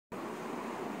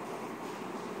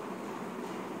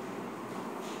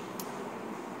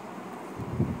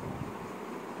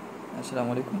अस्सलाम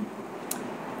वालेकुम।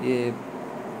 ये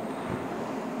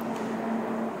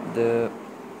the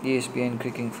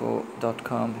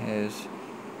ESPNcricinfo.com has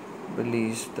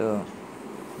released the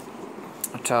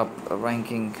top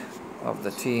ranking of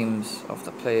the teams, of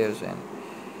the players, and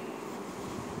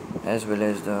as well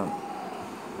as the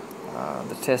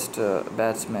test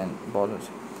batsmen, bowlers.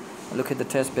 Look at the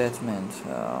test batsmen.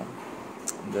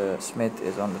 The Smith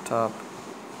is on the top.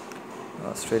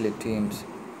 Australia teams.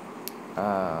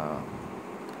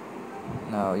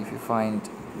 Now, if you find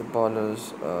the bowlers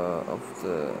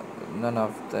none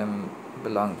of them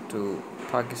belong to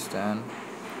Pakistan.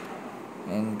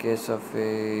 In case of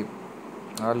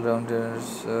all-rounders,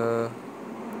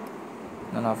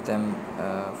 none of them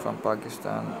from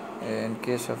Pakistan. In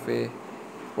case of a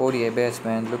ODI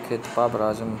batsman, look at Babar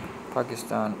Azam,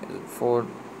 Pakistan, 4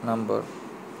 number.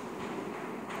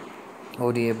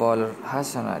 ODI bowler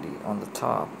Hassan Ali on the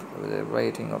top with a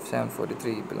rating of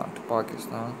 743, belong to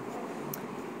Pakistan.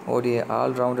 ODI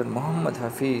all-rounder Mohammad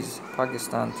Hafiz,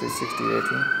 Pakistan, 360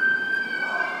 rating.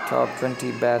 Top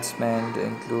 20 batsmen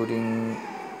including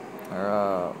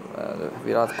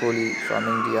Virat Kohli from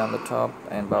India on the top,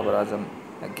 and Babar Azam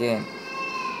again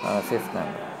on the 5th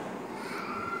number.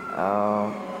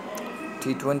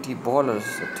 T20 bowlers,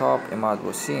 the top Imad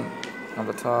Wasim on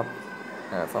the top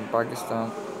from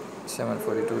Pakistan,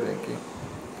 742 ranking.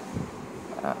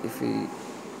 If we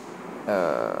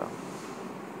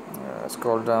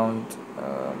scroll down,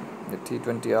 the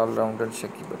T20 all-rounder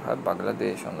Shakib Al Hasan,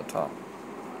 Bangladesh on the top,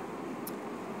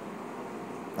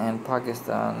 and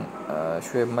Pakistan,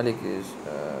 Shoaib Malik is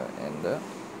in the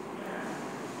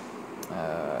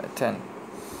 10.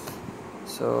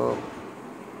 So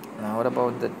now what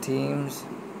about the teams?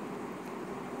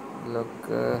 Look,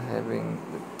 having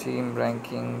the team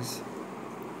rankings.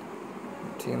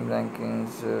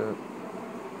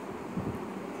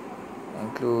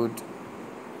 Include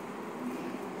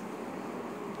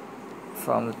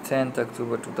from the 10th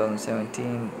October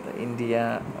 2017,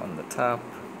 India on the top,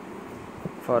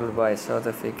 followed by South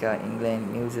Africa,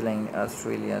 England, New Zealand,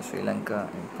 Australia, Sri Lanka,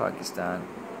 and Pakistan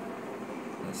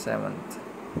in 7th,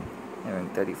 having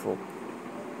 34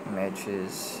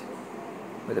 matches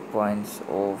with the points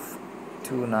of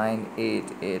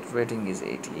 2988. Rating is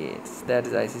 88. That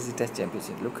is ICC Test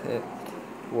Championship. Look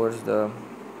towards the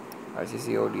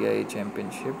ICC ODI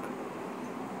Championship.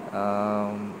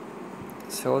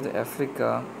 South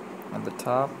Africa at the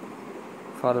top,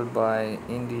 followed by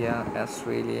India,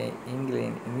 Australia,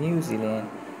 England, New Zealand,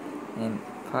 and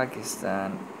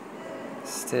Pakistan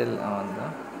still on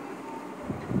the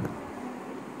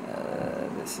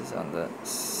this is on the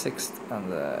 6th, on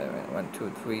the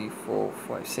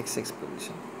 6th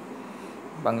position.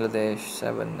 Bangladesh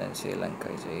 7, and Sri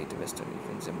Lanka is 8, West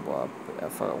Indies, Zimbabwe,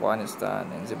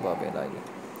 Afghanistan, and Zimbabwe like it.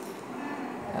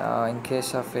 In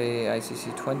case of a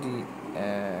ICC 20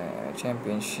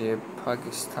 championship,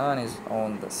 Pakistan is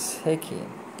on the 2nd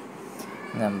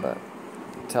number.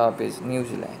 Top is New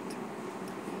Zealand,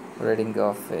 rating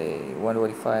of a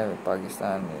 145.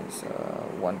 Pakistan is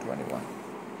 121.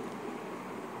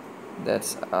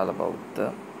 That's all about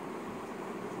the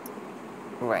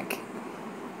ranking.